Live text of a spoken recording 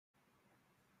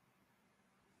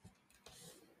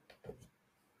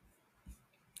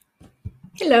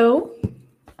Hello,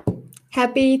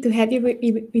 happy to have you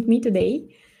with me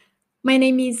today. My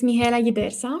name is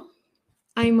Mihaela-Ghidersa.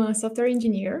 I'm a software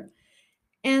engineer,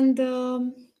 and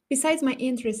besides my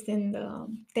interest in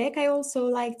tech, I also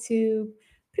like to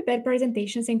prepare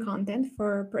presentations and content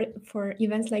for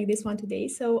events like this one today.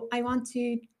 So I want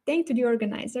to thank to the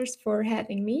organizers for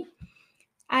having me.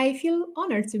 I feel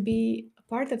honored to be a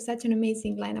part of such an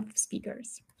amazing lineup of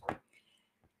speakers.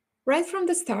 Right from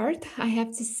the start, I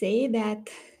have to say that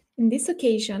in this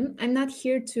occasion, I'm not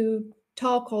here to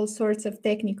talk all sorts of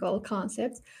technical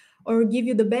concepts or give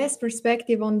you the best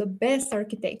perspective on the best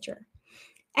architecture.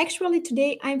 Actually,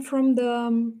 today I'm from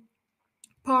the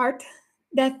part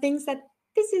that thinks that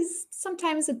this is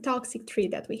sometimes a toxic trait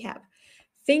that we have,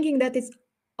 thinking that it's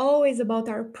always about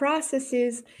our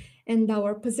processes and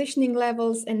our positioning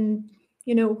levels and,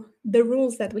 the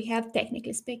rules that we have,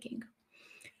 technically speaking.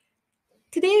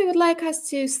 Today, I would like us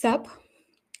to stop,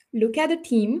 look at the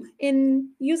team, and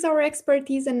use our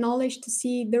expertise and knowledge to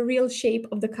see the real shape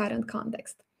of the current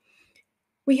context.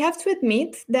 We have to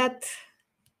admit that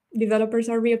developers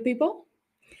are real people.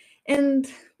 And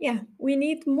yeah, we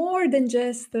need more than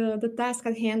just the task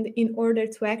at hand in order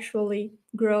to actually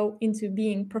grow into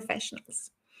being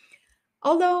professionals.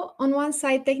 Although, on one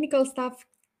side, technical stuff,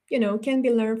 can be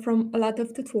learned from a lot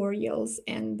of tutorials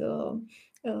and uh,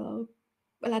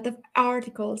 a lot of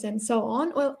articles and so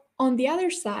on. Well, on the other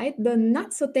side, the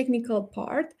not so technical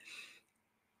part,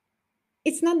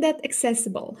 it's not that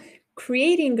accessible.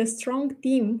 Creating a strong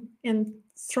team and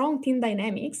strong team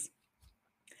dynamics,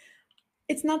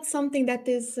 it's not something that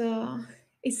is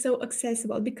so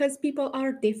accessible because people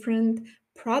are different,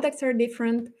 products are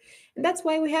different, and that's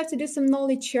why we have to do some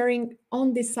knowledge sharing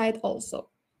on this side also.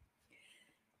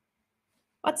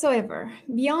 Whatsoever,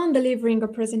 beyond delivering a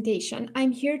presentation,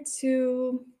 I'm here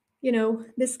to,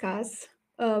 discuss,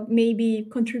 maybe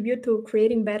contribute to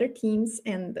creating better teams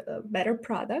and better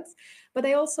products. But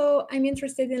I'm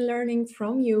interested in learning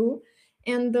from you.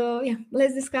 And yeah,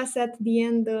 let's discuss at the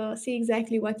end, see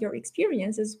exactly what your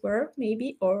experiences were,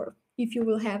 maybe, or if you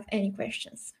will have any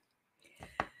questions.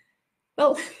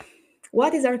 Well,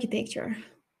 what is architecture?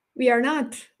 We are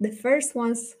not the first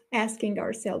ones asking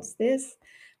ourselves this.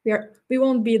 We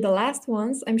won't be the last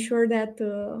ones. I'm sure that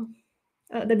the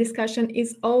discussion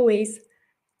is always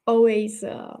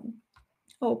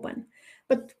open.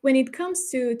 But when it comes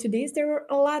to this, there are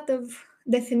a lot of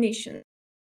definitions.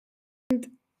 And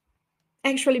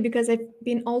actually, because I've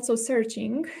been also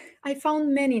searching, I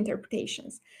found many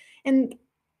interpretations. And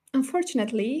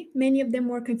unfortunately, many of them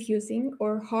were confusing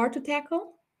or hard to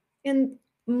tackle. And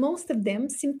most of them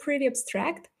seem pretty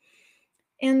abstract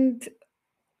and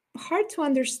hard to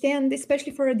understand,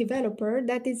 especially for a developer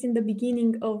that is in the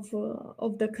beginning of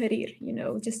the career,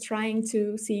 just trying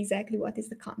to see exactly what is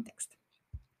the context.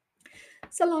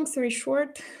 So long story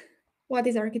short, what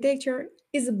is architecture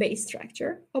is a base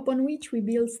structure upon which we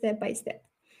build step by step,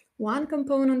 one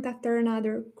component after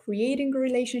another, creating a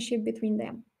relationship between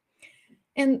them.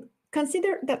 And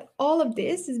consider that all of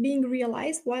this is being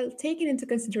realized while taking into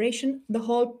consideration the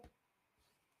whole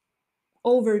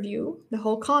overview, the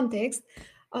whole context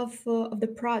of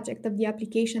the project, of the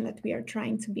application that we are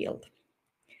trying to build.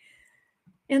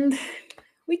 And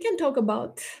we can talk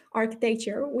about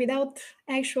architecture without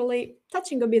actually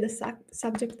touching a bit the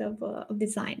subject of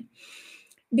design,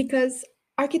 because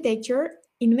architecture,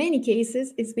 in many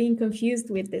cases, is being confused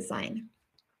with design.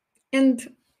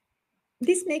 And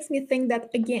this makes me think that,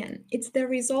 again, it's the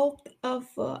result of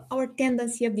our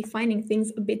tendency of defining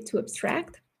things a bit too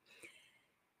abstract.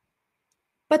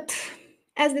 But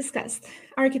as discussed,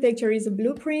 architecture is a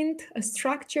blueprint, a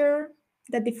structure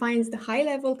that defines the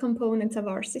high-level components of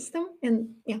our system and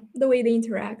the way they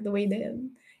interact, the way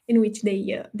in which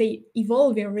they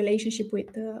evolve in relationship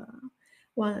with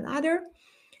one another.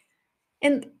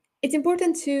 And it's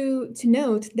important to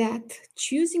note that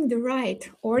choosing the right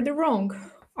or the wrong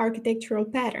architectural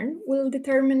pattern will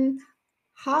determine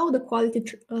how the quality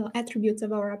attributes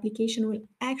of our application will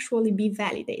actually be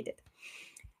validated,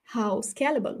 how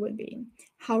scalable will be,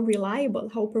 how reliable,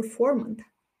 how performant,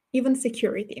 even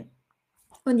security.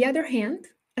 On the other hand,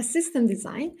 a system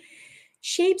design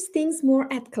shapes things more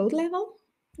at code level,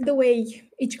 the way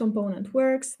each component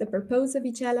works, the purpose of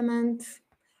each element,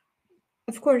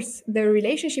 of course, the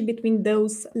relationship between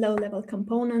those low-level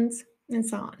components, and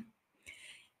so on.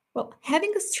 Well,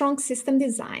 having a strong system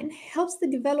design helps the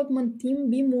development team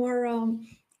be more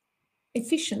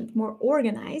efficient, more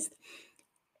organized,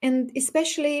 and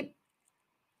especially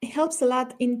helps a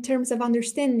lot in terms of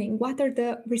understanding what are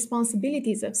the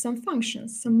responsibilities of some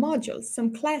functions, some modules,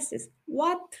 some classes,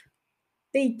 what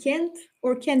they can't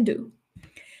or can do.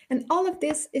 And all of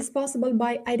this is possible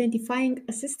by identifying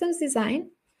a systems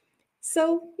design.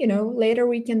 So, later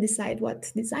we can decide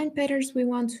what design patterns we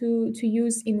want to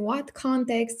use, in what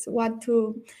context, what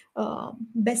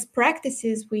best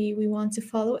practices we want to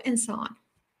follow, and so on.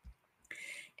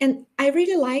 And I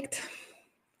really liked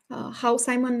how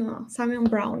Simon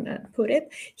Brown put it.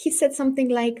 He said something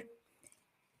like,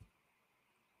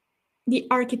 the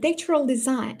architectural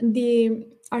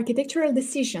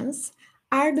decisions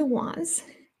are the ones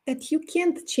that you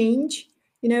can't change,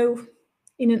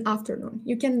 in an afternoon.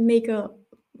 You can make a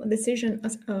decision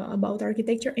about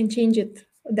architecture and change it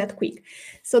that quick.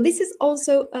 So this is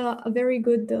also a very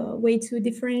good way to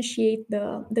differentiate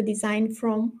the design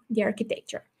from the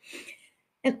architecture.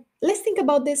 And let's think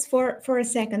about this for a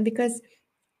second, because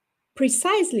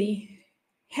precisely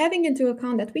having into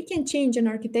account that we can change an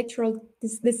architectural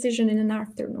decision in an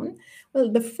afternoon,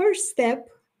 well, the first step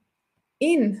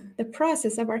in the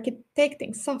process of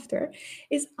architecting software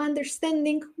is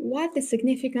understanding what is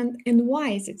significant and why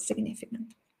is it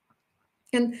significant.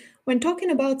 And when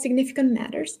talking about significant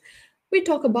matters, we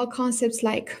talk about concepts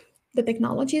like the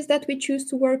technologies that we choose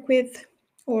to work with,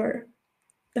 or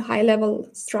the high-level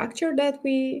structure that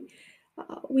we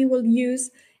will use,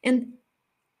 and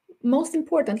most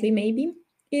importantly, maybe,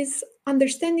 is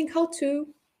understanding how to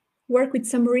work with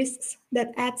some risks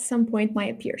that at some point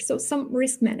might appear. So some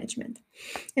risk management.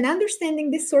 And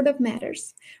understanding this sort of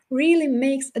matters really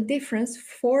makes a difference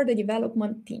for the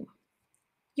development team.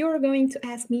 You're going to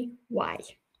ask me why.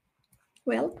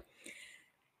 Well,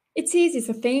 it's easy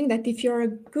to think that if you're a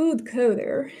good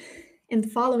coder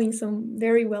and following some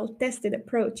very well-tested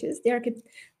approaches,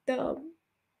 the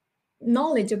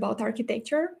knowledge about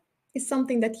architecture is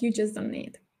something that you just don't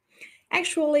need.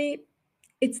 Actually,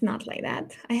 it's not like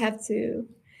that. I have to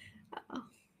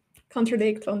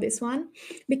contradict on this one,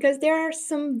 because there are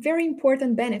some very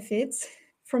important benefits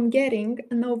from getting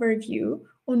an overview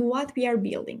on what we are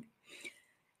building.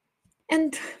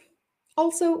 And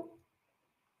also,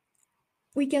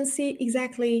 we can see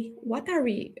exactly what are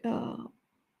we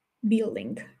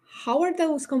building, how are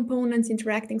those components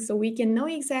interacting, so we can know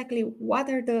exactly what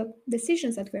are the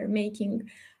decisions that we're making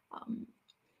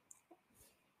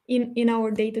in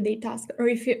our day-to-day task, or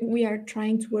if we are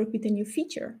trying to work with a new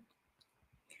feature.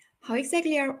 How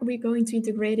exactly are we going to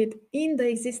integrate it in the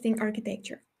existing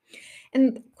architecture?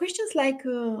 And questions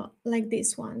like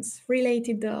these ones,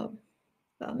 related the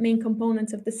main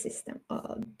components of the system,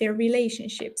 their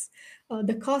relationships,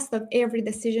 the cost of every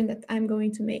decision that I'm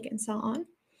going to make, and so on,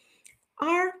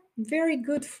 are very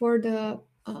good for the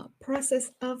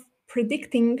process of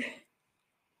predicting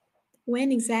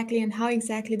when exactly and how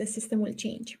exactly the system will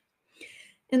change.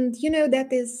 And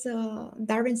that is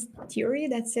Darwin's theory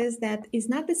that says that it's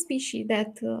not the species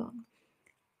that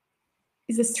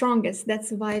is the strongest, that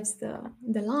survives the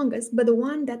longest, but the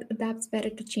one that adapts better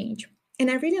to change. And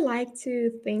I really like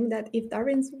to think that if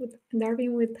Darwin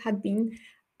would have been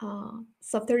a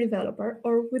software developer,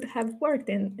 or would have worked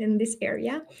in this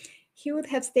area, he would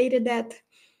have stated that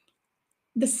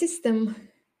the system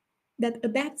that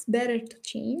adapts better to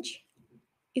change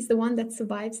is the one that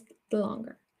survives the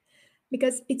longer.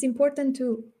 Because it's important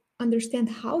to understand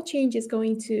how change is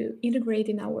going to integrate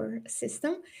in our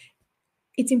system.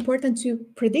 It's important to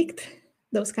predict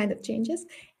those kind of changes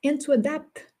and to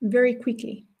adapt very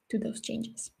quickly to those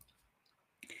changes.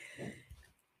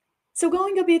 So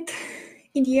going a bit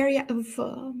in the area of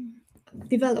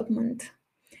development,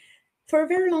 for a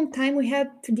very long time we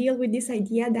had to deal with this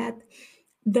idea that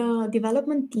the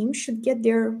development team should get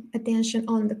their attention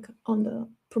on the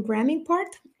programming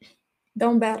part.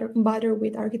 Don't bother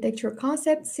with architectural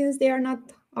concepts, since they are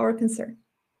not our concern.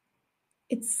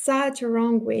 It's such a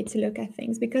wrong way to look at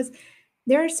things, because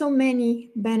there are so many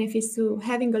benefits to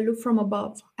having a look from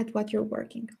above at what you're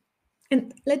working.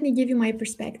 And let me give you my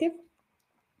perspective.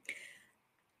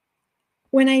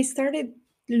 When I started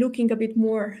looking a bit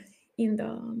more in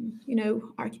the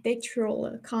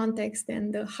architectural context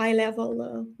and the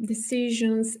high-level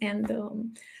decisions and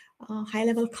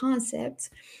high-level concepts,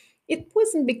 it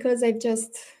wasn't because I've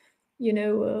just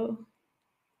been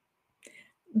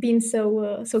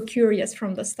so curious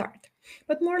from the start,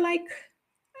 but more like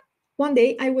one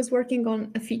day I was working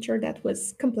on a feature that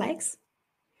was complex,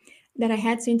 that I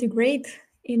had to integrate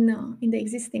in the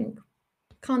existing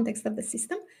context of the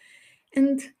system,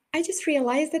 and I just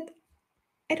realized that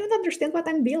I don't understand what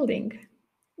I'm building.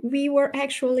 We were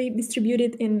actually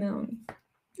distributed in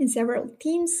several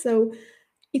teams, so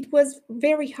it was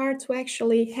very hard to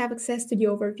actually have access to the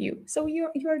overview. So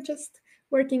you're just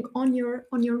working on your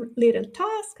little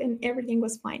task, and everything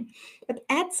was fine. But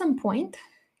at some point,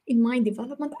 in my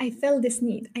development, I felt this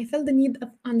need. I felt the need of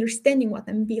understanding what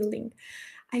I'm building.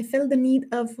 I felt the need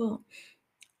of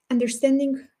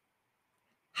understanding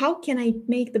how can I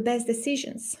make the best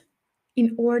decisions in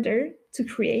order to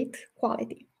create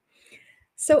quality.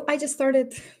 So I just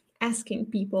started asking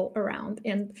people around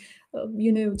and,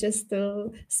 just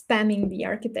spamming the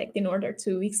architect in order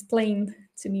to explain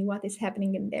to me what is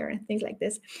happening in there and things like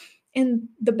this. And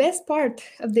the best part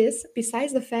of this,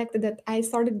 besides the fact that I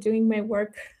started doing my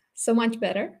work so much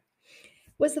better,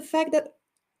 was the fact that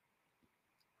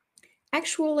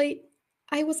actually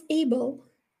I was able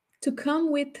to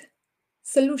come with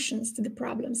solutions to the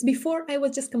problems. Before, I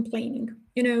was just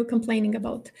complaining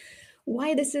about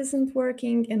why this isn't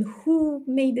working and who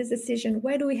made this decision.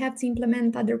 Why do we have to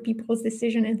implement other people's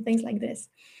decision and things like this?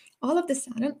 All of a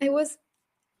sudden, I was,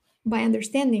 by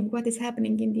understanding what is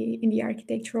happening in the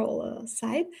architectural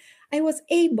side, I was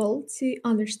able to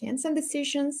understand some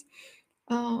decisions.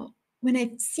 When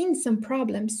I've seen some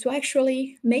problems, to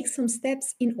actually make some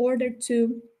steps in order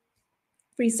to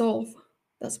resolve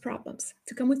those problems,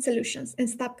 to come with solutions and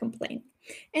stop complaining.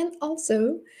 And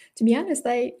also, to be honest,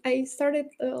 I started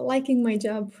liking my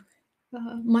job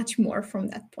much more from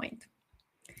that point.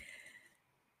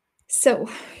 So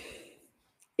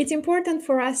it's important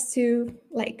for us to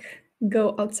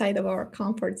go outside of our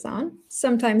comfort zone,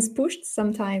 sometimes pushed,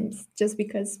 sometimes just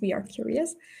because we are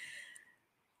curious.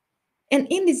 And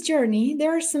in this journey,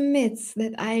 there are some myths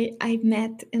that I've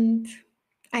met and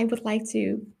I would like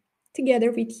to,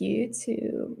 together with you,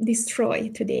 to destroy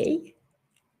today,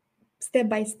 step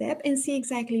by step, and see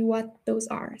exactly what those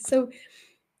are. So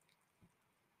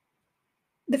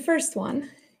the first one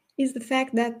is the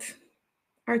fact that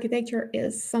architecture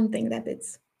is something that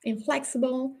it's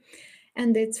inflexible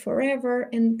and it's forever,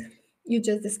 and you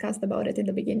just discussed about it in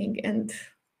the beginning and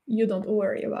you don't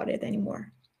worry about it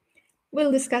anymore.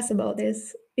 We'll discuss about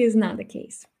this is not the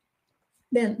case.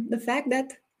 Then the fact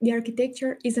that the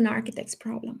architecture is an architect's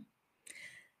problem.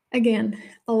 Again,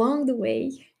 along the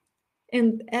way,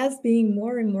 and as being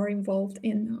more and more involved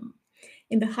in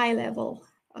the high level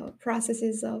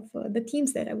processes of the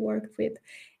teams that I work with,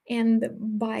 and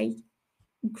by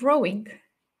growing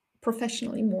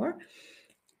professionally more,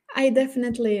 I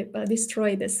definitely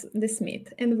destroy this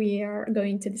myth, and we are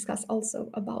going to discuss also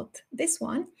about this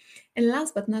one. And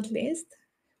last but not least,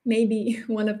 maybe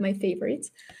one of my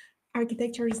favorites,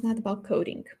 architecture is not about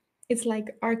coding. It's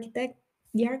like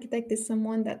the architect is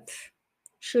someone that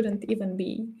shouldn't even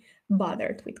be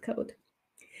bothered with code.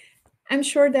 I'm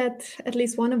sure that at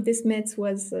least one of these myths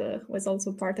was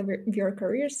also part of your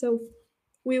career, so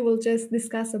we will just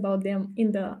discuss about them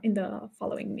in the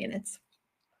following minutes.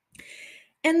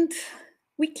 And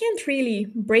we can't really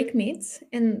break myths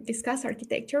and discuss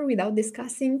architecture without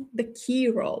discussing the key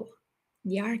role,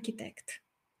 the architect.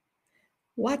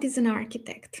 What is an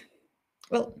architect?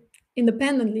 Well,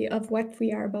 independently of what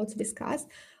we are about to discuss,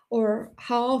 or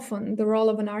how often the role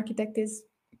of an architect is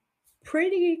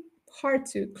pretty hard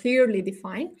to clearly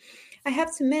define, I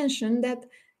have to mention that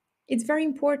it's very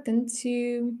important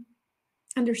to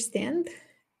understand,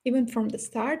 even from the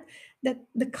start, that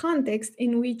the context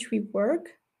in which we work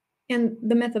and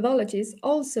the methodologies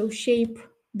also shape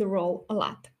the role a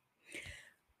lot.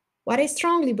 What I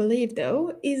strongly believe,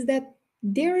 though, is that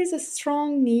there is a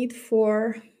strong need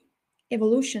for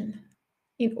evolution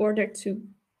in order to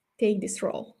take this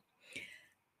role.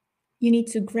 You need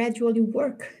to gradually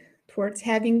work towards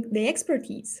having the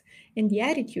expertise and the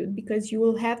attitude, because you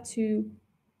will have to,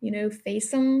 face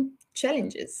some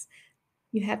challenges.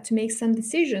 You have to make some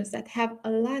decisions that have a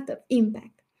lot of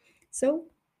impact. So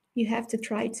you have to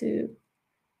try to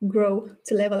grow,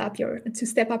 to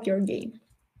step up your game.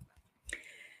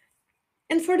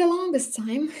 And for the longest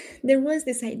time, there was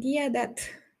this idea that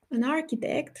an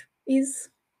architect is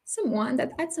someone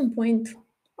that at some point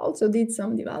also did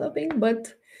some developing,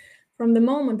 but from the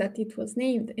moment that it was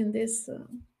named in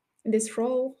this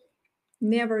role,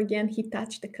 never again he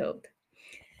touched the code.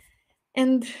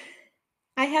 And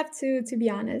I have to be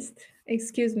honest,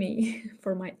 excuse me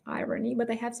for my irony,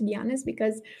 but I have to be honest,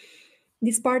 because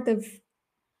this part of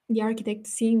the architect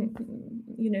seeing,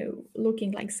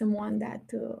 looking like someone that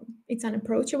it's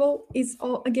unapproachable is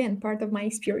all, again, part of my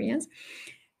experience.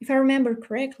 If I remember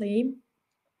correctly,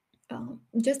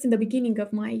 just in the beginning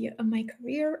of my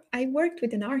career, I worked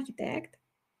with an architect,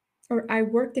 or I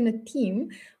worked in a team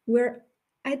where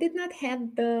I did not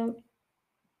have the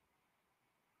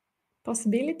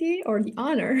possibility or the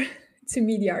honor to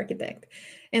meet the architect.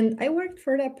 And I worked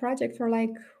for that project for like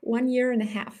 1.5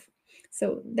 years.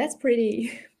 So that's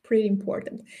pretty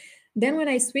important. Then when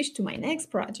I switched to my next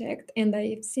project and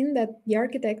I've seen that the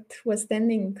architect was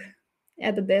standing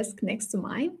at the desk next to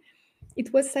mine.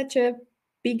 It was such a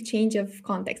big change of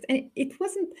context. And it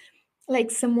wasn't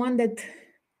like someone that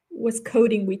was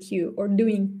coding with you or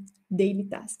doing daily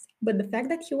tasks, but the fact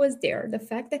that he was there, the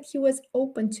fact that he was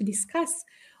open to discuss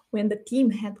when the team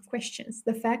had questions,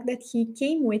 the fact that he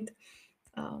came with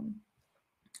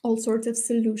all sorts of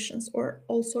solutions or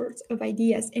all sorts of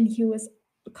ideas, and he was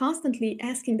constantly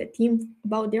asking the team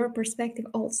about their perspective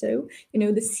also,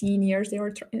 the seniors,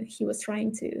 he was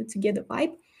trying to get a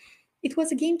vibe. It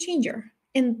was a game changer.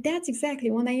 And that's exactly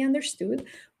when I understood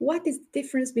what is the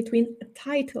difference between a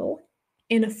title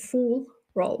and a full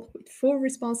role with full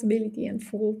responsibility and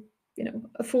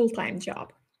a full-time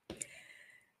job.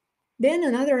 Then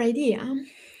another idea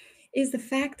is the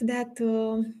fact that,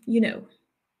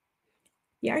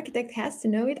 the architect has to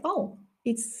know it all.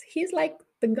 He's like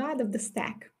the god of the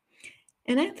stack.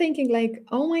 And I'm thinking like,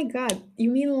 oh my God, you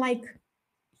mean like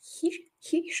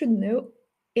he should know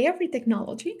every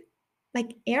technology,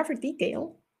 like every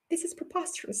detail? This is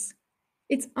preposterous.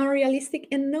 It's unrealistic,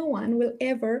 and no one will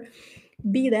ever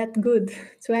be that good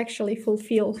to actually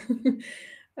fulfill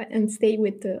and stay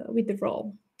with the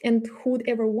role. And who'd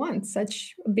ever want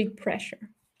such a big pressure?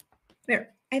 Well,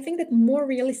 I think that more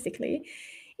realistically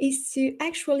is to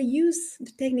actually use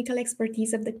the technical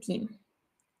expertise of the team.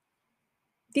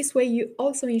 This way, you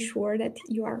also ensure that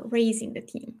you are raising the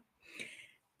team.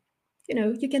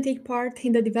 You can take part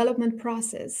in the development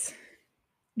process,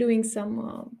 doing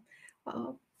some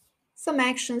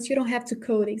actions. You don't have to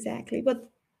code exactly, but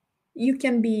you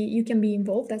can be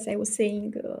involved, as I was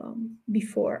saying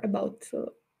before about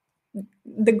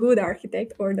the good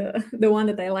architect, or the one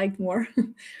that I liked more.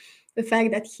 The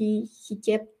fact that he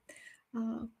kept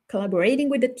collaborating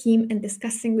with the team and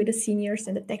discussing with the seniors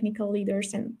and the technical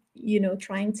leaders, and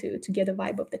trying to get a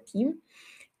vibe of the team.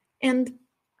 And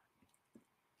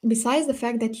besides the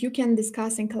fact that you can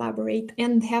discuss and collaborate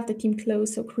and have the team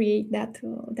close, so create that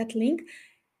link,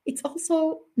 it's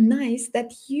also nice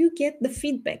that you get the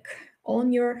feedback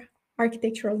on your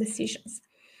architectural decisions,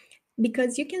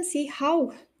 because you can see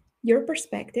how your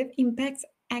perspective impacts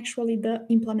actually the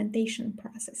implementation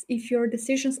process, if your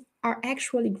decisions are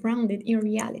actually grounded in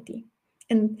reality,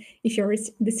 and if your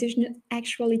decision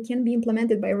actually can be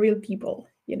implemented by real people,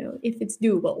 if it's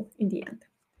doable in the end.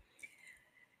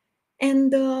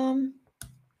 And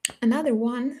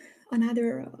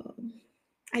another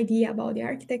idea about the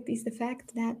architect is the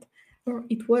fact that, or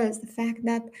it was the fact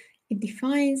that it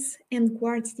defines and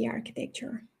guards the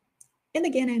architecture. And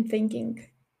again, I'm thinking,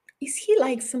 is he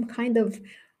like some kind of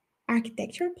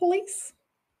architecture police?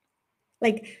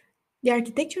 Like, the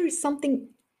architecture is something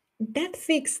that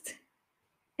fixed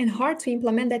and hard to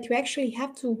implement that you actually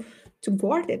have to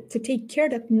guard it, to take care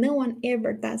that no one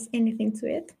ever does anything to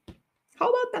it. How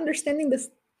about understanding the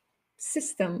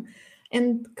system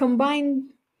and combine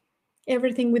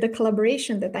everything with the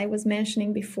collaboration that I was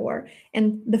mentioning before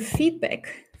and the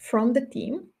feedback from the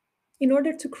team in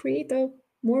order to create a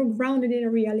more grounded in a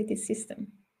reality system?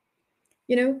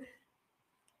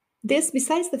 This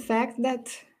besides the fact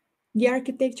that the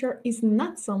architecture is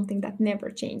not something that never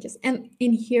changes. And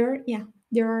in here,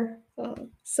 there are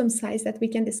some sides that we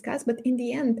can discuss, but in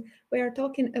the end, we are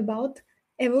talking about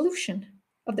evolution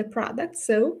of the product.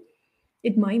 So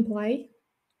it might imply,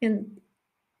 and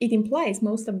it implies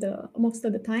most of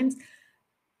the times,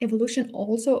 evolution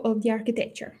also of the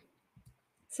architecture.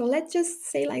 So let's just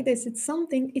say like this: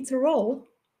 it's a role,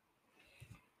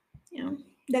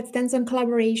 that stands on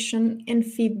collaboration and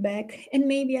feedback, and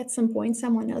maybe at some point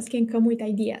someone else can come with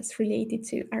ideas related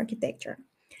to architecture.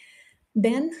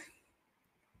 Then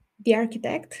the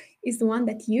architect is the one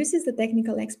that uses the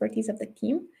technical expertise of the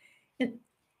team, and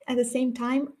at the same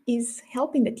time is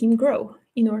helping the team grow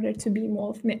in order to be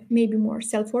maybe more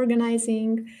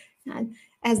self-organizing, and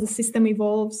as the system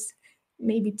evolves,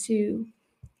 maybe to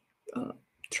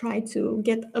try to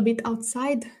get a bit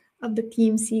outside of the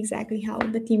team, see exactly how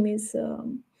the team is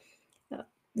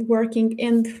working,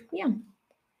 and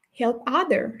help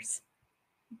others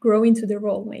grow into the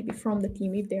role, maybe from the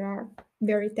team if there are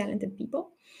very talented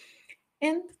people.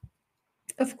 And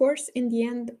of course, in the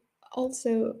end,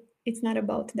 also, it's not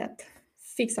about that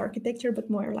fixed architecture, but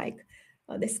more like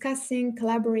discussing,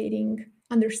 collaborating,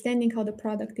 understanding how the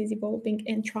product is evolving,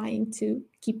 and trying to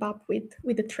keep up with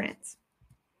the trends.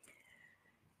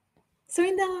 So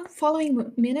in the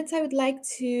following minutes, I would like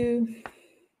to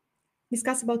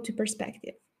discuss about two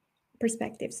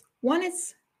perspectives. One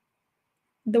is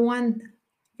the one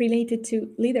related to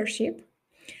leadership.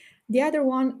 The other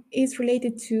one is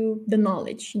related to the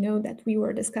knowledge, that we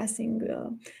were discussing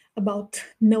about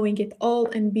knowing it all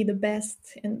and be the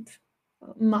best and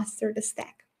master the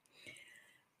stack.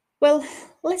 Well,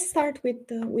 let's start with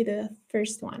the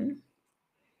first one.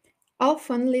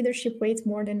 Often leadership weighs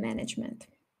more than management.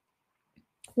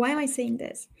 Why am I saying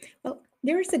this? Well,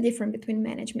 there is a difference between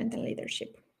management and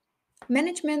leadership.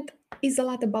 Management is a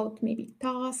lot about maybe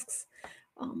tasks,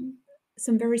 um,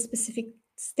 some very specific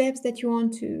steps that you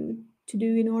want to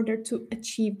do in order to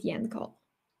achieve the end goal.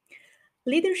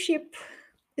 Leadership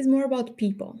is more about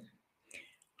people,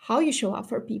 how you show up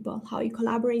for people, how you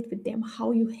collaborate with them,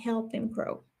 how you help them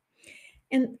grow.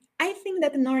 And I think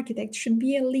that an architect should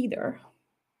be a leader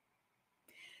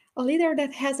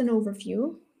that has an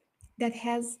overview, that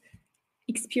has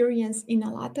experience in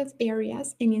a lot of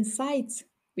areas and insights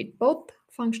with both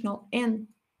functional and,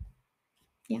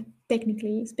 yeah,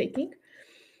 technically speaking.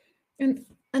 And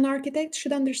an architect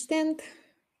should understand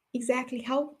exactly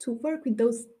how to work with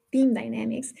those team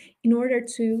dynamics in order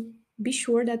to be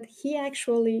sure that he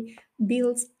actually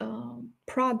builds a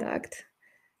product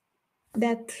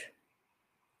that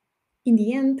in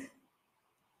the end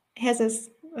has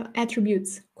as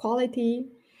attributes quality,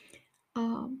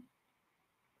 um,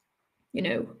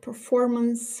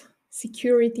 performance,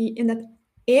 security, and that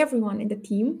everyone in the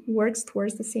team works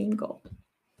towards the same goal.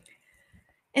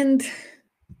 And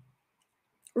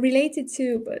related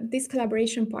to this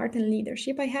collaboration part and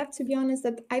leadership, I have to be honest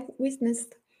that I've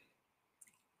witnessed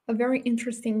a very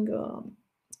interesting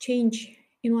change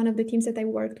in one of the teams that I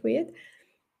worked with.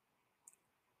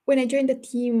 When I joined the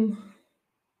team,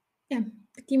 yeah,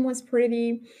 the team was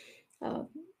pretty, uh,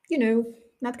 you know,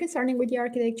 not concerning with the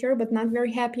architecture, but not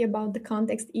very happy about the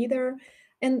context either.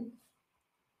 And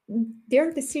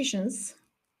their decisions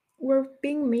were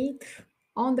being made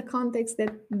on the context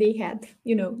that they had,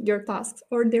 their tasks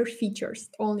or their features,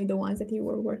 only the ones that they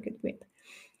were working with.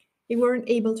 They weren't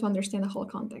able to understand the whole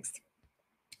context.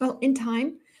 Well, in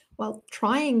time, while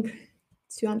trying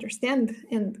to understand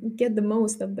and get the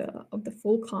most of the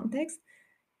full context,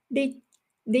 they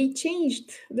they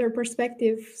changed their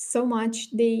perspective so much.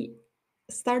 They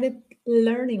started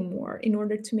learning more in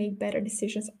order to make better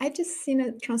decisions. I've just seen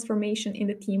a transformation in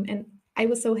the team, and I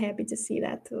was so happy to see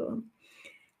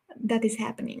that is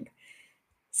happening.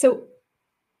 So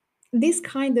this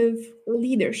kind of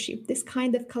leadership, this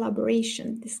kind of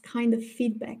collaboration, this kind of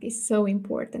feedback is so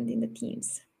important in the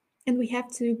teams, and we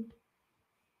have to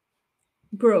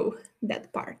grow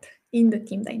that part in the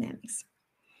team dynamics.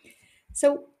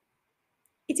 So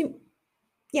it's,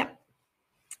 yeah,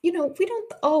 we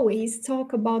don't always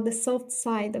talk about the soft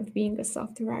side of being a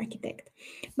software architect,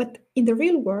 but in the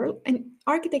real world, an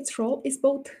architect's role is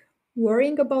both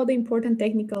worrying about the important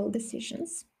technical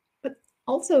decisions, but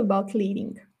also about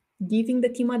leading, giving the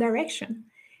team a direction,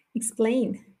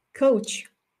 explain, coach.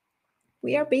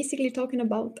 We are basically talking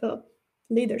about a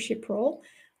leadership role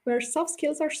where soft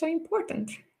skills are so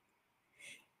important.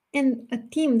 And a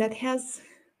team that has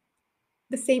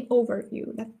the same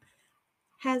overview, that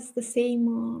has the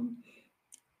same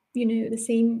the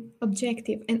same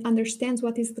objective and understands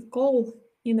what is the goal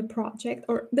in the project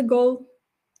or the goal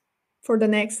for the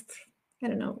next, I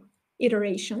don't know,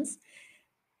 iterations,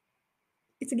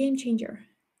 it's a game changer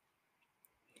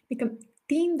because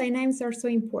team dynamics are so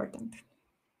important.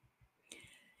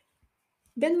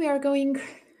 Then we are going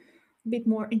a bit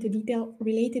more into detail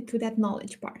related to that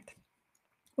knowledge part.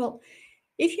 Well,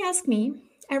 if you ask me,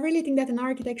 I really think that an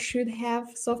architect should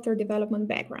have software development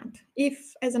background.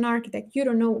 If as an architect you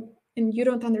don't know and you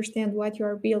don't understand what you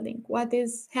are building, what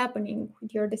is happening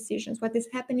with your decisions, what is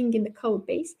happening in the code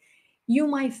base, you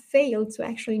might fail to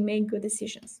actually make good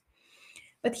decisions.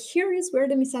 But here is where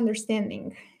the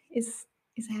misunderstanding is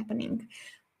happening.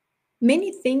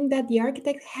 Many think that the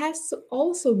architect has to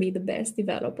also be the best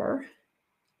developer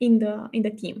in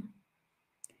the team,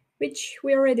 which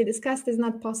we already discussed is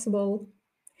not possible.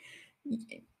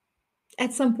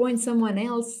 At some point, someone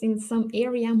else in some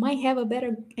area might have a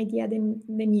better idea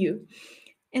than you.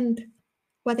 And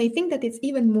what I think that is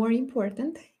even more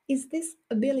important is this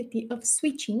ability of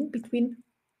switching between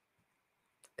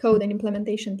code and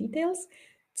implementation details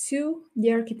to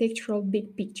the architectural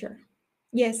big picture.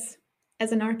 Yes,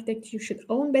 as an architect, you should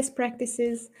own best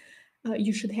practices.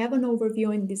 You should have an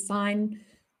overview in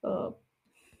uh,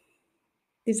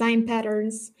 design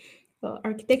patterns,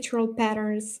 architectural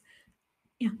patterns.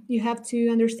 Yeah, you have to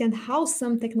understand how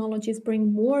some technologies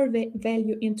bring more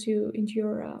value into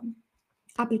your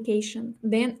application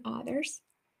than others,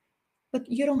 but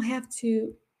you don't have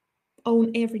to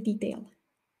own every detail.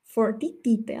 For the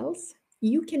details,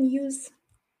 you can use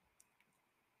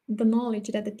the knowledge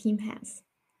that the team has.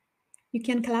 You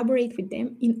can collaborate with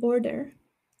them in order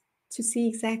to see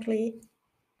exactly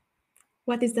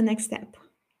what is the next step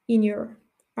in your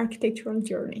architectural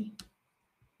journey.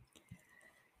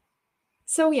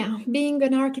 So yeah, being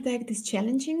an architect is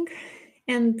challenging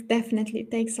and definitely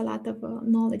takes a lot of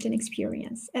knowledge and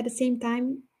experience. At the same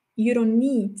time, you don't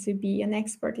need to be an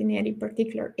expert in any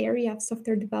particular area of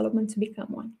software development to become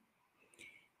one.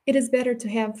 It is better to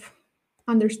have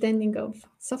understanding of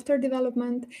software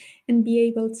development and be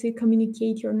able to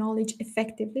communicate your knowledge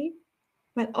effectively,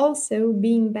 but also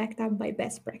being backed up by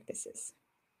best practices.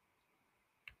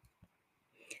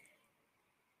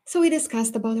 So we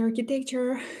discussed about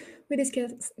architecture, we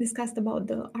discussed about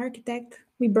the architect,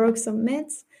 we broke some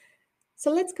myths.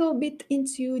 So let's go a bit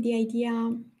into the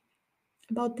idea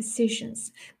about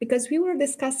decisions, because we were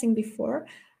discussing before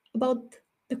about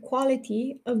the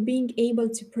quality of being able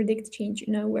to predict change,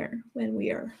 when we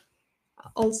are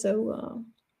also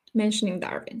mentioning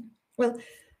Darwin. Well,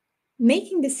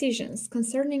 making decisions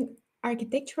concerning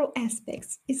architectural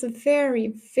aspects is a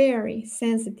very, very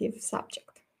sensitive subject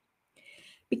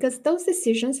because those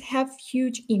decisions have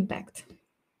huge impact.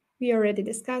 We already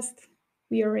discussed,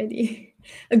 we already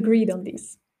agreed on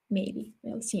this. Maybe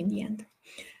we'll see in the end.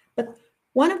 But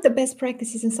one of the best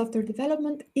practices in software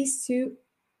development is to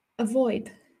avoid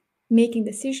making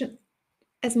decisions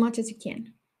as much as you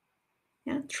can.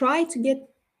 Yeah? Try to get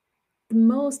the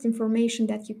most information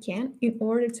that you can in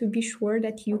order to be sure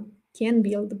that you can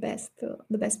build the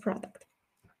best product.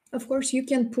 Of course, you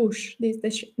can push this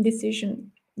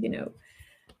decision,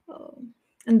 uh,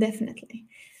 indefinitely.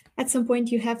 At some point,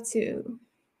 you have to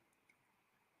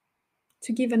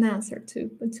give an answer to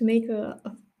make a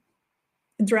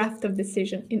draft of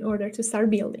decision in order to start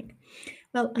building.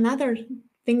 Well, another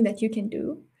thing that you can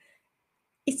do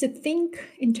is to think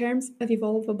in terms of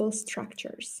evolvable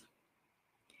structures.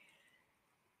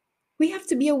 We have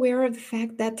to be aware of the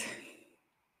fact that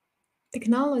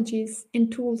technologies and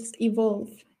tools evolve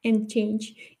and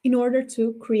change in order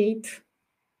to create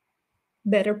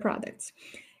better products.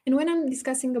 And when I'm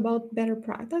discussing about better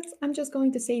products, I'm just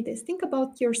going to say this. Think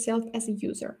about yourself as a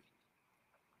user.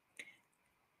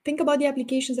 Think about the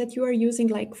applications that you are using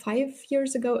like 5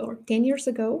 years ago or 10 years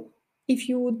ago, if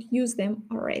you would use them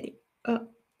already.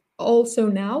 Also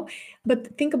now,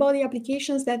 but think about the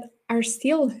applications that are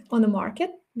still on the market.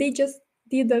 They just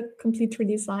did a complete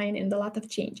redesign and a lot of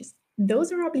changes.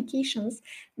 Those are applications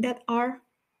that are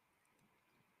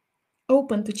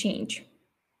open to change.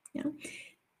 Yeah.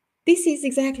 This is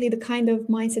exactly the kind of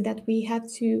mindset that we have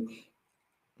to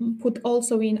put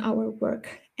also in our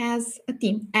work as a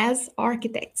team, as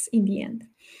architects in the end.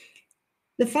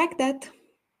 The fact that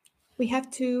we have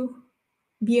to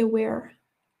be aware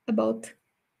about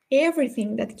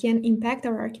everything that can impact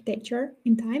our architecture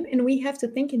in time, and we have to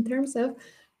think in terms of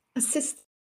a system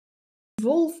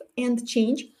evolve and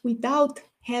change without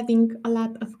having a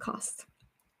lot of cost.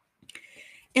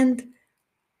 And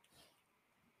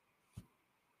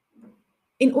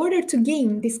in order to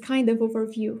gain this kind of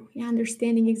overview,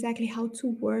 understanding exactly how to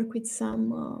work with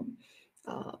some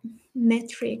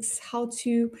metrics, how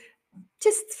to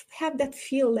just have that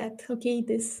feel that, okay,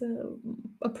 this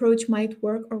approach might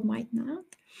work or might not,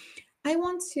 I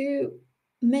want to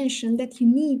mention that you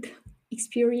need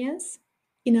experience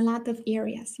in a lot of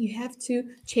areas. You have to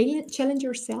challenge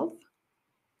yourself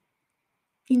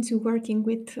into working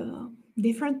with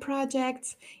different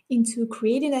projects, into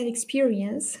creating that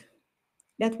experience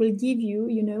that will give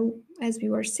you, as we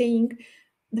were saying,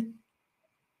 that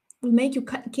will make you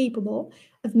capable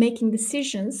of making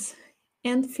decisions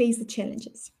and face the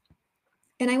challenges.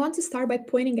 And I want to start by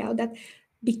pointing out that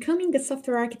becoming a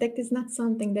software architect is not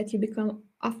something that you become,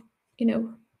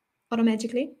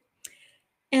 automatically.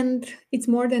 And it's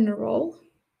more than a role.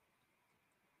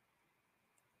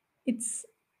 It's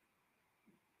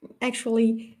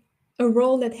actually a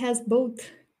role that has both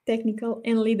technical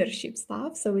and leadership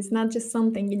stuff. So it's not just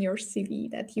something in your CV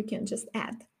that you can just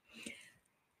add.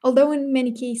 Although in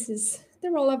many cases, the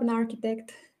role of an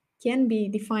architect can be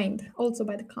defined also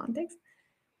by the context,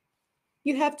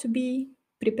 you have to be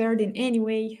prepared in any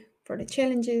way for the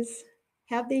challenges,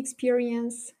 have the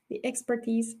experience, the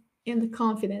expertise, and the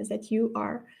confidence that you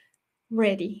are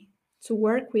ready to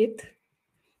work with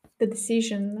the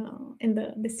decision and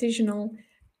the decisional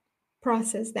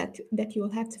process that you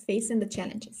will have to face and the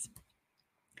challenges.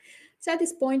 So at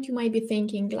this point, you might be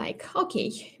thinking like,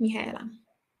 okay, Mihaela,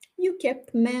 you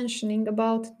kept mentioning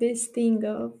about this thing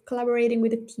of collaborating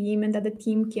with a team and that the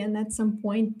team can at some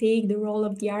point take the role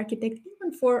of the architect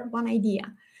even for one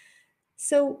idea.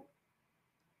 So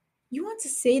you want to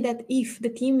say that if the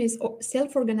team is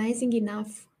self-organizing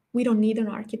enough, we don't need an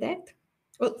architect?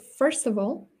 Well, first of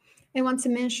all, I want to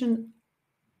mention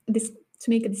this to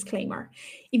make a disclaimer.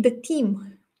 If the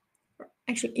team,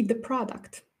 actually, if the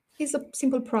product is a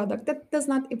simple product that does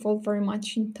not evolve very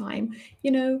much in time.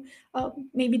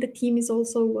 Maybe the team is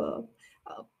also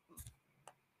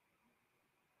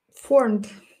formed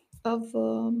of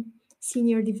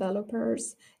senior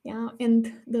developers, yeah,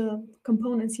 and the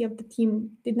componency of the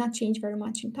team did not change very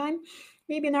much in time.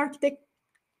 Maybe an architect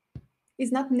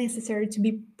is not necessary to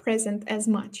be present as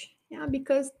much, yeah,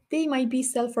 because they might be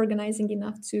self-organizing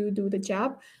enough to do the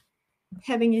job,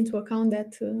 having into account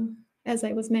that, as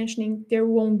I was mentioning, there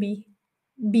won't be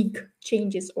big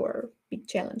changes or big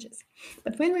challenges.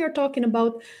 But when we are talking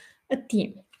about a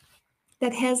team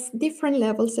that has different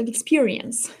levels of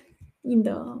experience in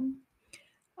the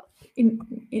in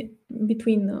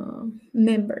between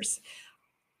members,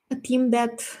 a team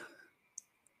that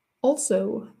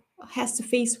also has to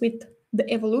face with the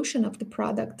evolution of the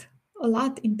product a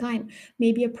lot in time,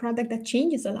 maybe a product that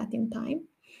changes a lot in time,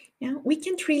 yeah, we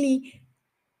can't really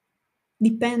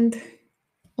depend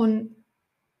on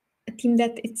a team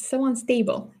that it's so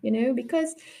unstable,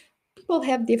 because people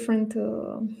have different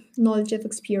knowledge of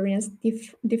experience,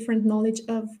 different knowledge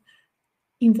of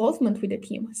involvement with the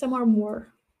team. Some are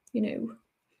more,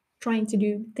 trying to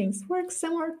do things work.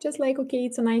 Some are just like, okay,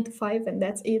 it's a 9 to 5 and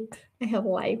that's it. I have a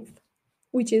life,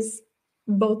 which is,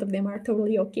 both of them are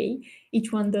totally okay.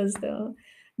 Each one does the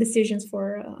decisions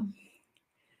for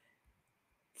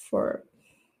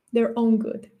their own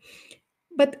good.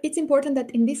 But it's important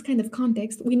that in this kind of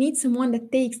context, we need someone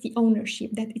that takes the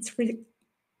ownership, that it's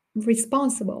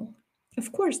responsible.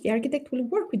 Of course, the architect will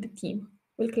work with the team,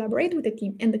 will collaborate with the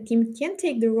team, and the team can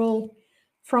take the role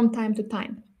from time to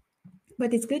time.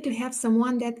 But it's good to have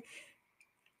someone that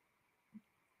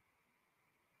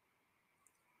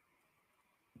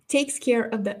takes care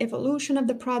of the evolution of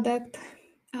the product.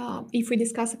 If we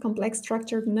discuss a complex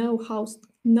structure,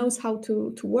 knows how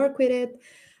to work with it.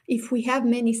 If we have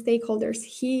many stakeholders,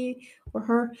 he or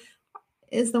her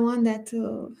is the one that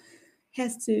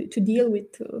has to deal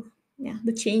with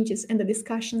the changes and the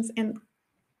discussions and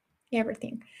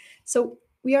everything. So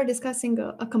we are discussing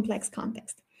a complex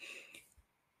context.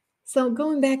 So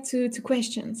going back to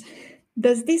questions,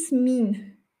 does this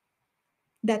mean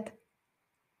that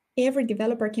every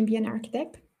developer can be an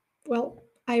architect? Well,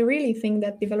 I really think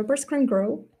that developers can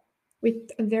grow,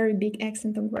 with a very big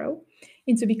accent on grow,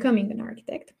 into becoming an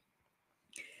architect.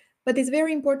 But it's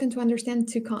very important to understand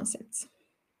two concepts.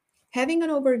 Having an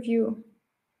overview,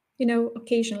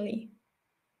 occasionally,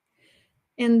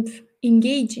 and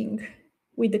engaging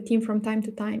with the team from time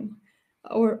to time,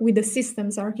 or with the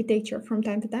systems architecture from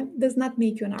time to time, does not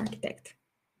make you an architect.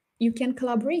 You can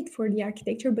collaborate for the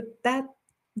architecture, but that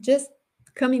just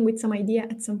coming with some idea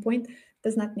at some point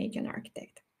does not make you an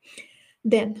architect.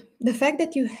 Then the fact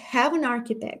that you have an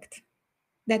architect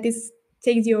that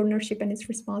takes the ownership and is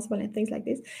responsible and things like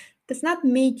this does not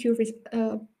make you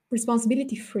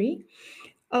responsibility free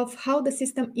of how the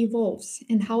system evolves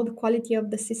and how the quality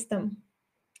of the system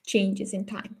changes in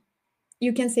time.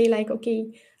 You can say like,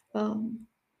 okay,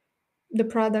 the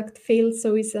product failed,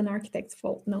 so it's an architect's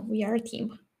fault. No, we are a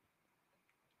team.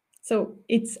 So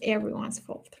it's everyone's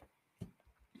fault.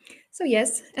 So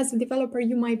yes, as a developer,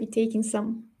 you might be taking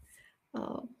some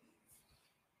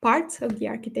parts of the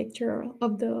architecture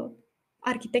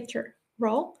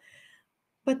role,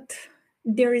 but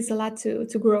there is a lot to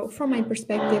grow from my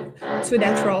perspective to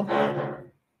that role.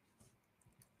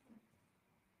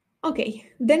 Okay,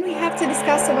 then we have to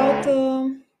discuss about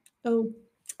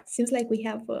seems like we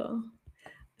have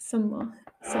some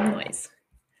noise.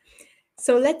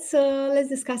 So let's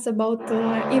discuss about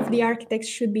if the architects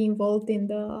should be involved in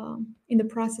the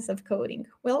process of coding.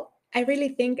 Well, I really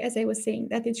think, as I was saying,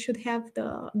 that it should have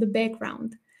the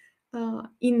background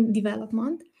in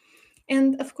development.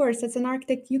 And of course, as an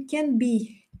architect, you can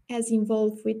be as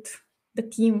involved with the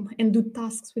team and do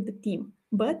tasks with the team.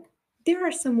 But there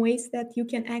are some ways that you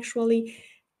can actually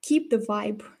keep the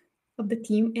vibe of the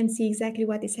team and see exactly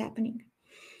what is happening.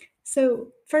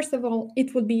 So first of all,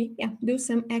 it would be, do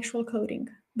some actual coding.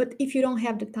 But if you don't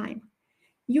have the time,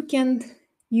 you can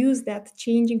use that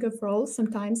changing of roles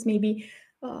sometimes, maybe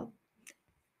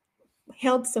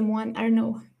help someone, I don't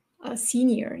know, a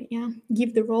senior,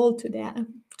 give the role to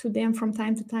them from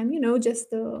time to time,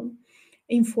 just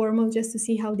informal, just to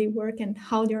see how they work and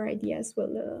how their ideas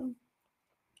will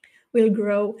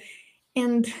grow,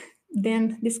 and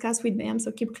then discuss with them.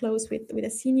 So keep close with the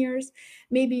seniors,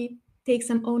 maybe take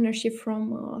some ownership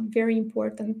from very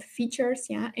important features,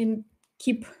 and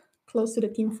keep close to the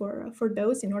team for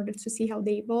those in order to see how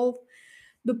they evolve.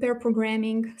 Do pair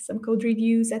programming, some code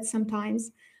reviews at some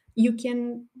times. You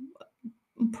can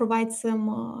provide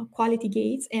some quality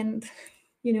gates and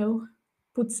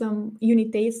put some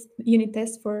unit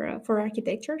tests for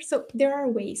architecture. So there are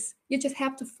ways. You just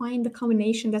have to find the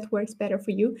combination that works better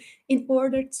for you in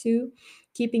order to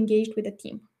keep engaged with the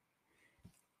team.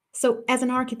 So as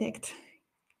an architect,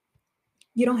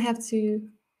 you don't have to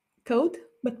code,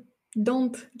 but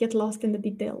don't get lost in the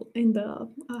detail, in the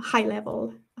high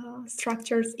level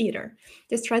structures either.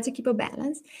 Just try to keep a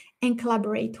balance and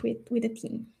collaborate with the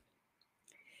team.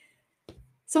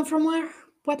 So from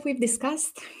what we've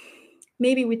discussed,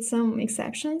 maybe with some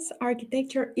exceptions,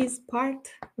 architecture is part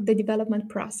of the development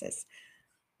process,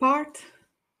 part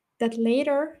that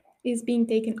later is being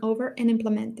taken over and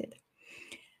implemented.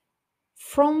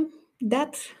 From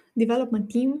that development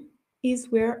team is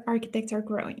where architects are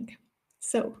growing.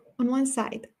 So on one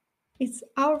side, it's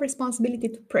our responsibility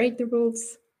to break the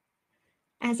rules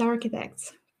as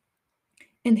architects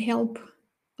and help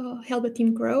the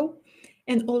team grow,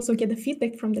 and also get the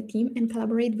feedback from the team and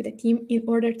collaborate with the team in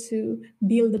order to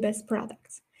build the best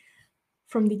products.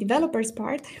 From the developer's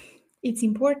part, it's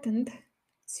important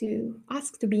to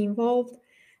ask to be involved,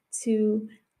 to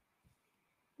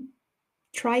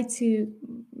try to,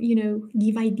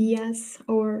 give ideas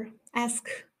or ask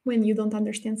when you don't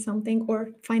understand something, or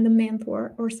find a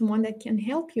mentor or someone that can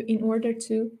help you in order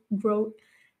to grow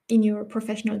in your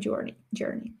professional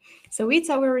journey. So it's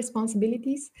our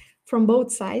responsibilities from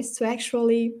both sides to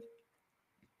actually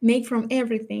make from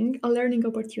everything a learning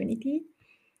opportunity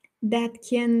that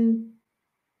can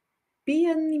be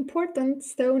an important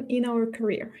stone in our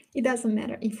career. It doesn't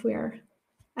matter if we are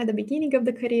at the beginning of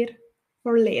the career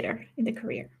or later in the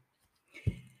career.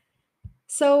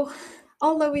 So,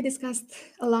 although we discussed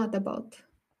a lot about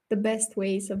the best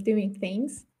ways of doing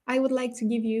things, I would like to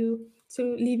leave you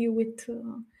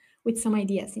with some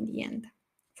ideas in the end.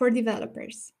 For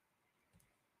developers,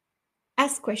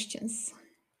 ask questions,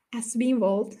 ask to be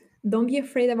involved, don't be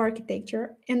afraid of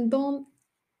architecture, and don't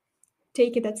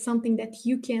take it as something that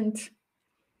you can't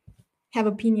have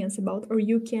opinions about or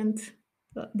you can't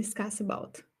discuss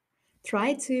about.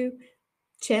 Try to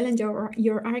challenge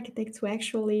your architect to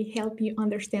actually help you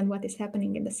understand what is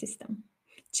happening in the system.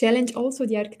 Challenge also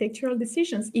the architectural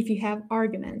decisions if you have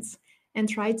arguments, and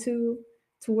try to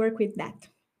work with that.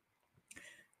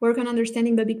 Work on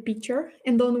understanding the big picture,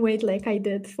 and don't wait like I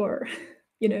did for,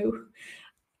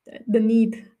 the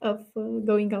need of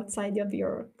going outside of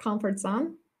your comfort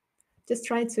zone. Just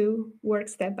try to work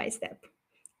step by step.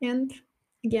 And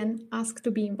again, ask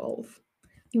to be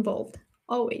involved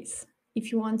always.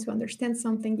 If you want to understand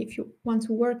something, if you want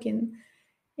to work in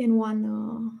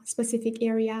one specific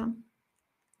area,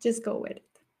 just go with it.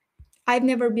 I've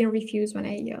never been refused when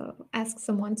I ask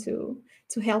someone to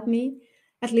help me,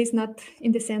 at least not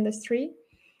in this industry.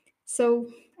 So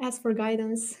ask for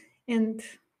guidance and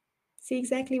see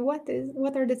exactly what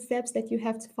are the steps that you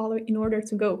have to follow in order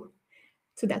to go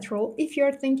to that role. If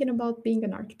you're thinking about being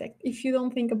an architect, if you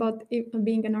don't think about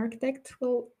being an architect,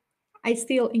 well, I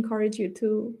still encourage you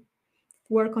to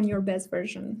work on your best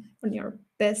version, on your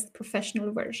best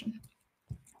professional version.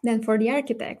 Then for the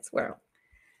architects, well,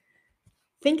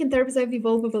 think in terms of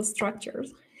evolvable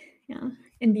structures,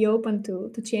 and be open to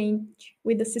change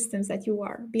with the systems that you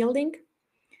are building.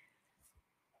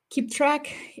 Keep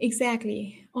track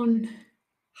exactly on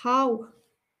how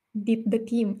the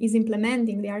team is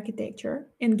implementing the architecture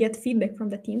and get feedback from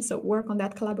the team. So work on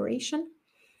that collaboration.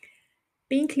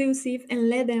 Be inclusive and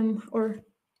let them, or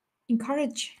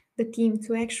encourage the team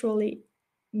to actually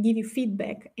give you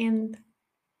feedback and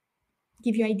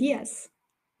give you ideas,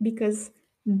 because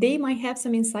they might have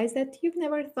some insights that you've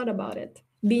never thought about it,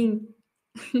 being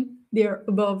there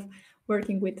above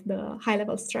working with the high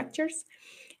level structures.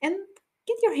 And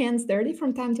get your hands dirty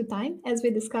from time to time. As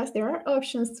we discussed, there are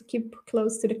options to keep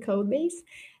close to the code base.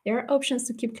 There are options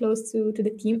to keep close to the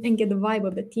team and get the vibe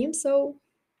of the team. So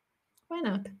why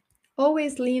not?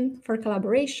 Always lean for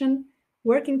collaboration,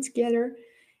 working together,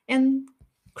 and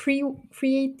create,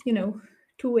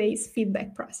 two-way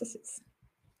feedback processes.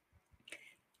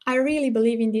 I really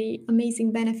believe in the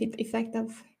amazing benefit effect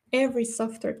of every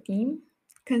software team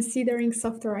considering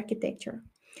software architecture.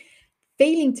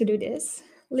 Failing to do this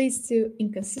leads to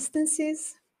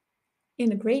inconsistencies,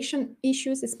 integration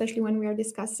issues, especially when we are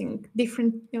discussing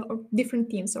different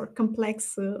teams or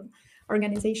complex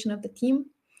organization of the team.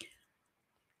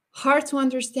 Hard to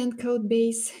understand code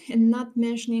base, and not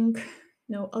mentioning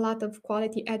a lot of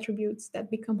quality attributes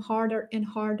that become harder and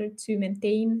harder to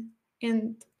maintain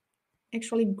and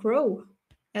actually grow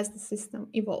as the system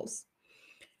evolves.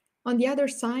 On the other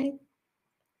side,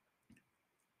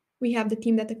 we have the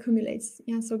team that accumulates.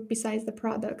 So besides the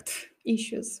product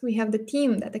issues, we have the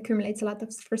team that accumulates a lot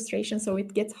of frustration. So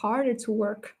it gets harder to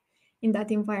work in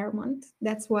that environment.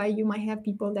 That's why you might have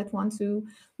people that want to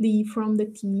leave from the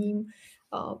team,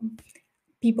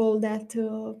 people that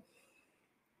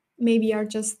maybe are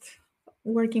just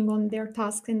working on their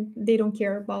tasks and they don't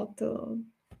care about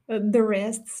the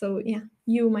rest. So yeah,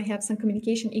 you might have some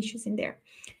communication issues in there.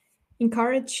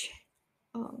 Encourage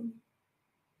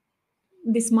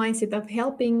this mindset of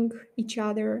helping each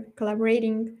other,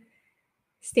 collaborating,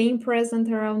 staying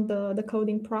present around the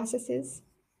coding processes,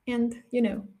 and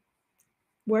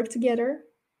work together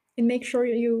and make sure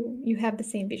you have the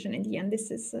same vision in the end.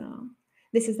 This is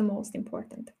the most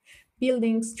important.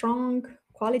 Building strong,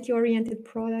 quality-oriented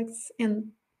products,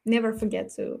 and never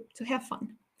forget to have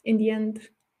fun. In the end,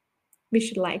 we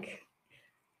should like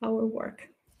our work.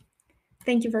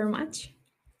 Thank you very much.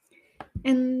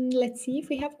 And let's see if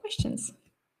we have questions.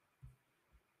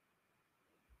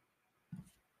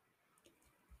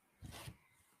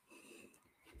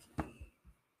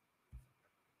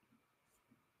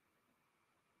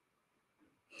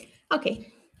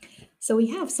 Okay, so we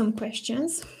have some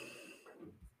questions.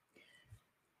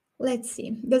 Let's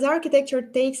see. Does architecture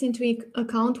takes into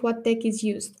account what tech is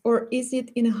used, or is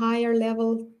it in a higher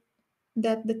level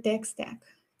that the tech stack?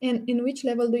 And in which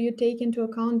level do you take into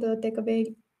account the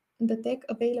tech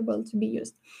available to be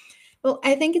used? Well,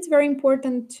 I think it's very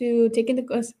important to take into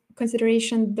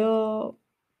consideration the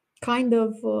kind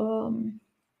of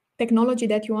technology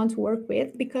that you want to work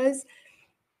with, because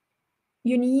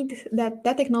you need that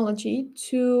technology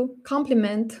to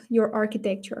complement your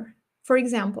architecture. For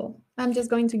example, I'm just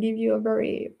going to give you a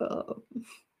very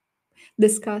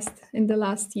discussed in the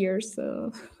last year's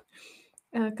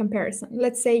comparison.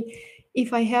 Let's say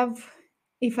if I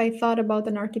thought about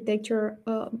an architecture,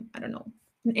 I don't know,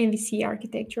 an MVC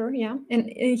architecture, yeah. And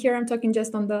here I'm talking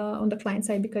just on the client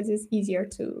side because it's easier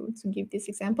to give this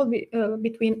example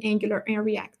between Angular and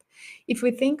React. If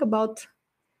we think about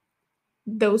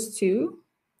those two,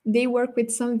 they work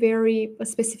with some very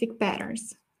specific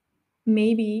patterns.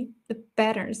 Maybe the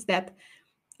patterns that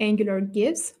Angular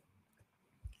gives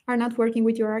are not working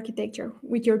with your architecture,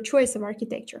 with your choice of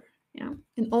architecture. Yeah,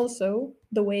 and also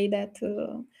the way that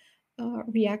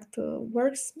React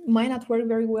works might not work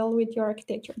very well with your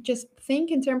architecture. Just think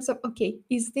in terms of, okay,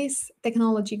 is this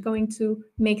technology going to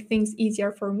make things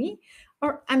easier for me,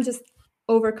 or I'm just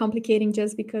overcomplicating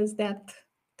just because that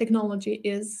technology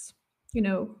is,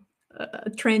 a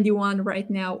trendy one right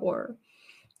now, or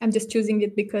I'm just choosing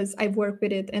it because I've worked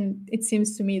with it and it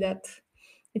seems to me that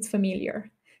it's familiar.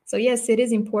 So yes, it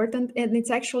is important, and it's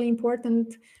actually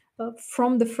important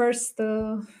from the first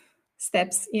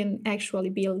steps in actually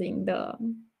building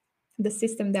the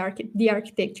system, the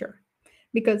architecture,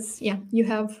 because yeah, you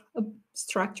have a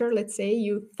structure. Let's say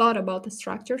you thought about the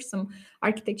structure, some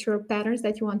architectural patterns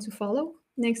that you want to follow.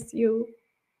 Next, you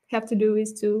have to do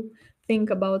is to think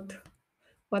about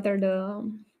what are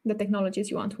the technologies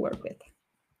you want to work with.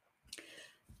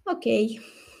 Okay,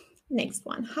 next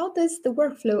one. How does the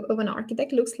workflow of an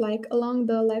architect looks like along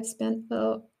the lifespan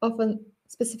of a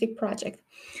specific project?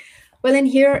 Well, in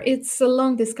here it's a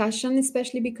long discussion,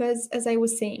 especially because, as I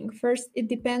was saying, first it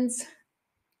depends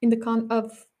in the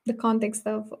context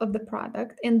of the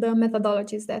product and the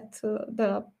methodologies that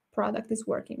the product is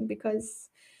working, because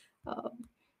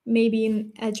maybe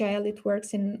in agile it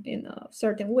works in a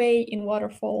certain way, in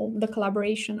waterfall the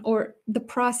collaboration or the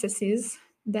processes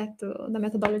that the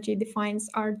methodology defines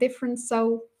are different.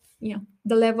 So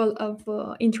the level of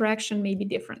interaction may be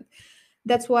different.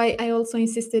 That's why I also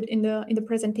insisted in the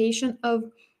presentation of,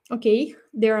 okay,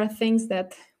 there are things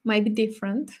that might be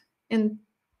different and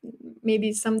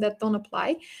maybe some that don't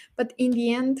apply, but in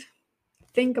the end,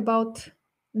 think about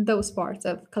those parts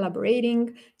of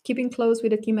collaborating, keeping close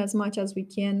with the team as much as we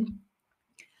can,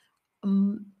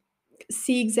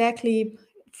 see exactly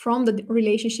from the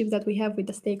relationships that we have with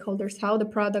the stakeholders how the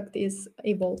product is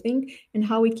evolving and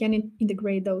how we can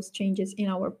integrate those changes in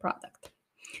our product.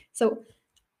 So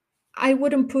I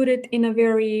wouldn't put it in a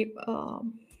very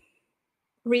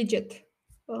rigid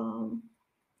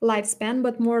lifespan,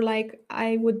 but more like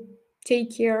I would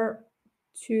take care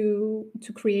to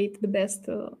create the best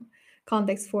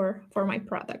context for my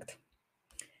product.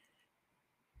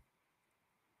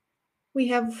 We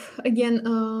have again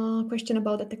a question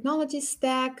about the technology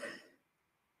stack.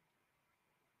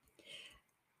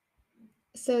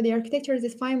 So the architecture is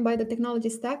defined by the technology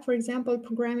stack, for example,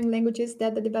 programming languages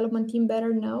that the development team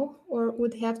better know, or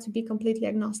would have to be completely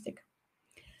agnostic.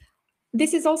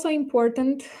 This is also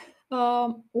important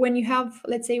when you have,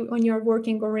 let's say, when you're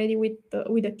working already with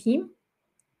a team,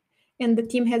 and the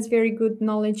team has very good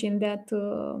knowledge in that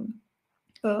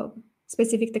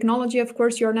specific technology. Of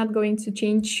course, you're not going to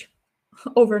change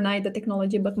overnight the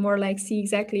technology, but more like see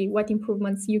exactly what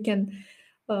improvements you can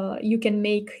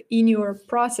make in your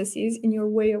processes, in your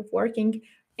way of working,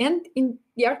 and in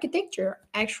the architecture,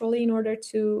 actually, in order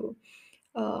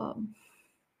um,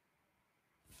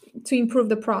 to improve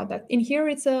the product. And here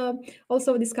it's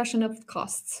also a discussion of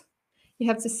costs. You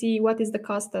have to see what is the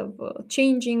cost of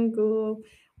changing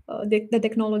the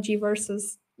technology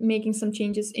versus making some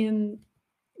changes in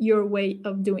your way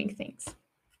of doing things.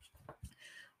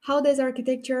 How does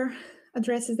architecture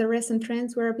addresses the recent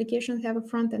trends where applications have a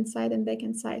front end side and back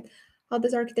end side? How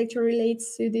does architecture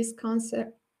relates to these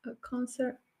concerns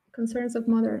of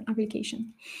modern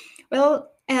application?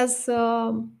 Well, as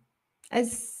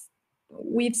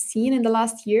we've seen in the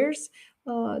last years,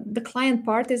 the client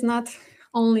part is not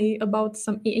only about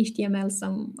some HTML,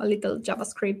 some a little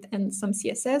JavaScript, and some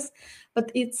CSS,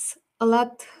 but it's a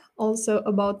lot also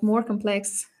about more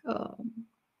complex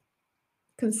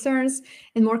concerns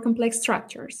and more complex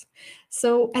structures.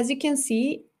 So as you can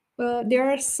see, there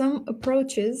are some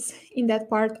approaches in that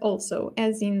part also,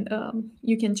 as in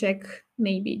you can check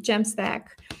maybe Jamstack,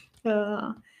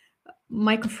 uh,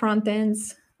 micro front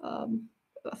ends,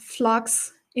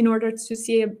 Flux, in order to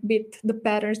see a bit the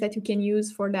patterns that you can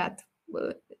use for that.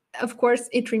 Of course,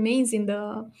 it remains in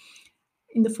the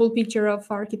full picture of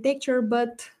architecture,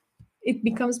 but it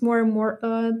becomes more and more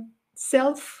a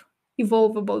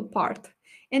self-evolvable part.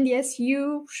 And yes,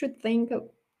 you should think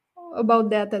about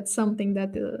that as something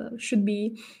that should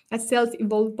be as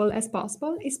self-evolvable as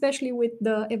possible, especially with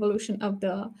the evolution of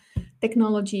the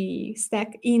technology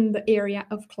stack in the area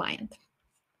of client.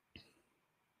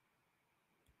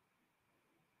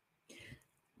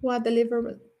 What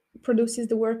deliver produces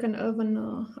the work of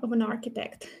an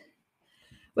architect?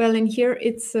 Well, in here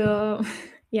it's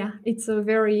yeah, it's a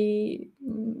very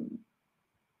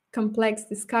complex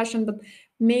discussion, but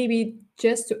maybe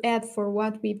just to add for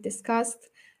what we've discussed,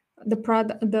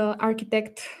 the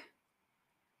architect,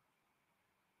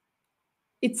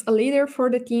 it's a leader for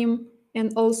the team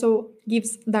and also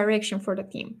gives direction for the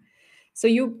team. So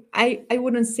I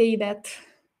wouldn't say that.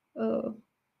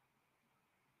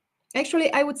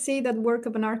 Actually, I would say that work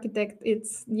of an architect,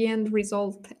 it's the end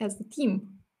result as the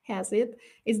team has it,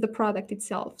 is the product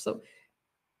itself. So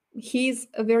he's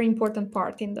a very important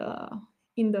part in the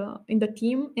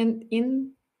team and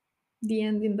in the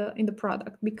end in the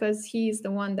product, because he is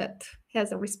the one that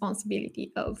has a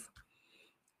responsibility of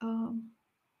um,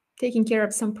 taking care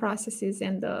of some processes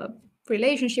and the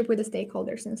relationship with the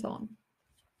stakeholders and so on.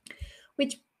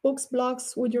 Which books,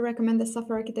 blogs would you recommend as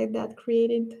software architect that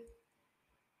created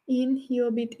in you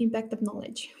a bit impact of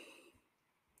knowledge?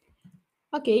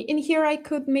 Okay, in here I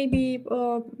could maybe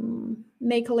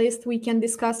make a list we can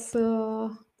discuss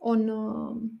on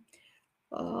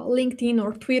LinkedIn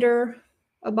or Twitter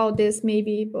about this.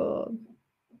 Maybe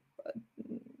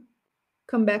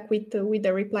come back with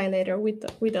a reply later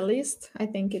with a list. I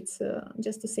think it's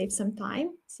just to save some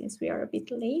time since we are a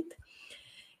bit late.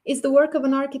 Is the work of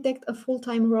an architect a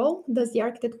full-time role? Does the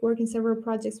architect work in several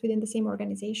projects within the same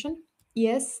organization?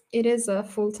 Yes, it is a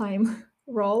full-time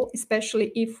role,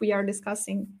 especially if we are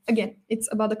discussing, again, it's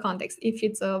about the context. If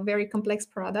it's a very complex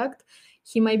product,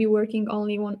 he might be working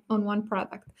only on one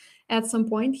product. At some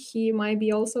point, he might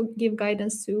be also give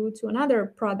guidance to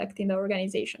another product in the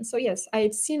organization. So yes, I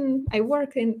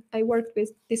worked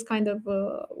with this kind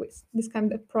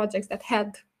of projects that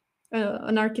had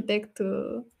an architect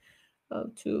to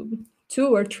two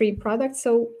or three products.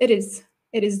 So it is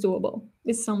doable.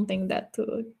 It's something that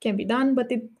can be done,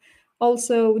 but it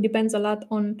also depends a lot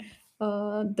on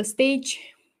the stage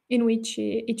in which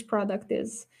each product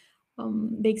is,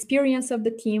 the experience of the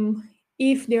team,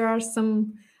 if there are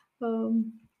some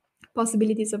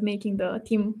possibilities of making the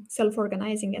team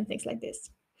self-organizing and things like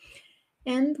this.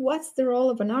 And what's the role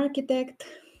of an architect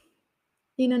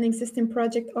in an existing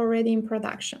project already in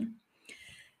production?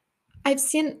 I've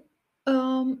seen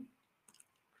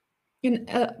in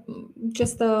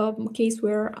just a case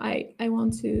where I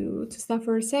want to stop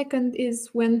for a second is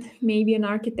when maybe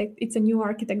it's a new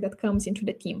architect that comes into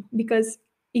the team. Because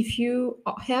if you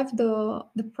have the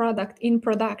product in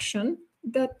production,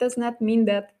 that does not mean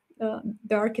that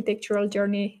the architectural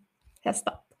journey has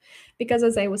stopped. Because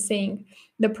as I was saying,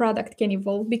 the product can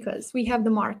evolve because we have the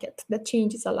market that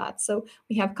changes a lot. So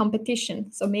we have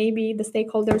competition. So maybe the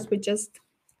stakeholders would just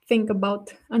think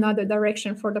about another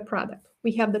direction for the product.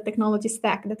 We have the technology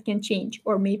stack that can change,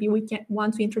 or maybe we can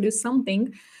want to introduce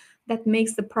something that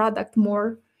makes the product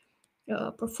more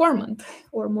performant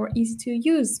or more easy to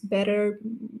use, better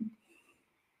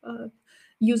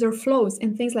user flows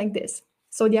and things like this.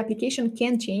 So the application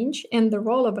can change, and the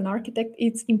role of an architect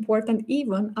is important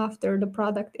even after the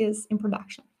product is in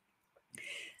production.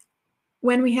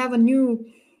 when we have a new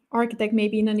architect,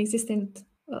 maybe in an existing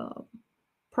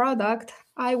product,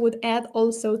 I would add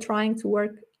also trying to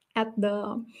work at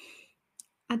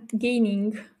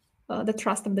gaining the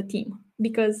trust of the team,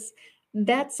 because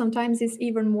that sometimes is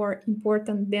even more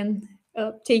important than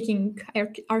taking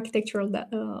architectural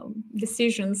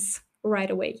decisions right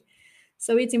away.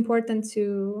 So it's important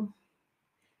to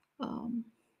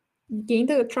gain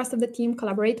the trust of the team,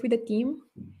 collaborate with the team,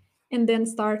 and then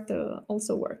start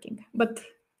also working. But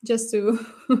just to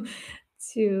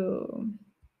to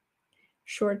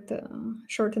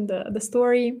shorten the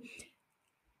story,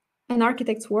 an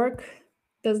architect's work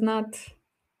does not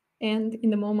end in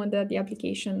the moment that the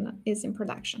application is in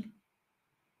production.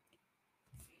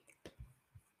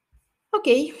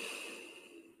 Okay,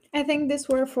 I think these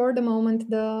were for the moment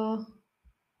the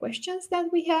questions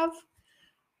that we have.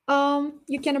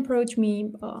 You can approach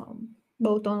me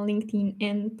both on LinkedIn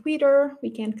and Twitter. We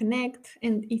can connect,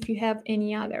 and if you have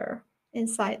any other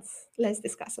insights, let's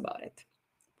discuss about it.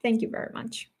 Thank you very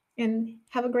much, and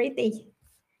have a great day.